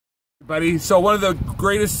buddy. So one of the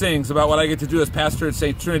greatest things about what I get to do as pastor at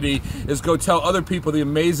St. Trinity is go tell other people the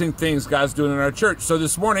amazing things God's doing in our church. So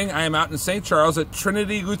this morning I am out in St. Charles at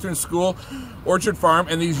Trinity Lutheran School, Orchard Farm,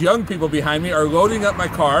 and these young people behind me are loading up my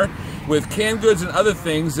car with canned goods and other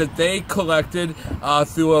things that they collected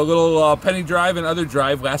through a little penny drive and other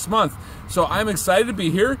drive last month. So I'm excited to be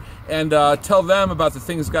here and tell them about the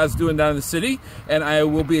things God's doing down in the city. And I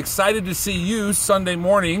will be excited to see you Sunday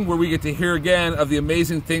morning, where we get to hear again of the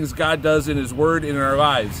amazing things God does in His Word in our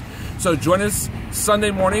lives. So join us Sunday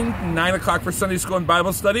morning, 9 o'clock for Sunday school and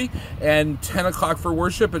Bible study, and 10 o'clock for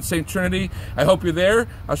worship at St. Trinity. I hope you're there.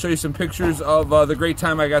 I'll show you some pictures of the great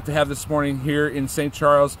time I got to have this morning here in St.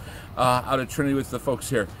 Charles out at Trinity with the folks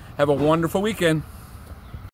here. Have a wonderful weekend.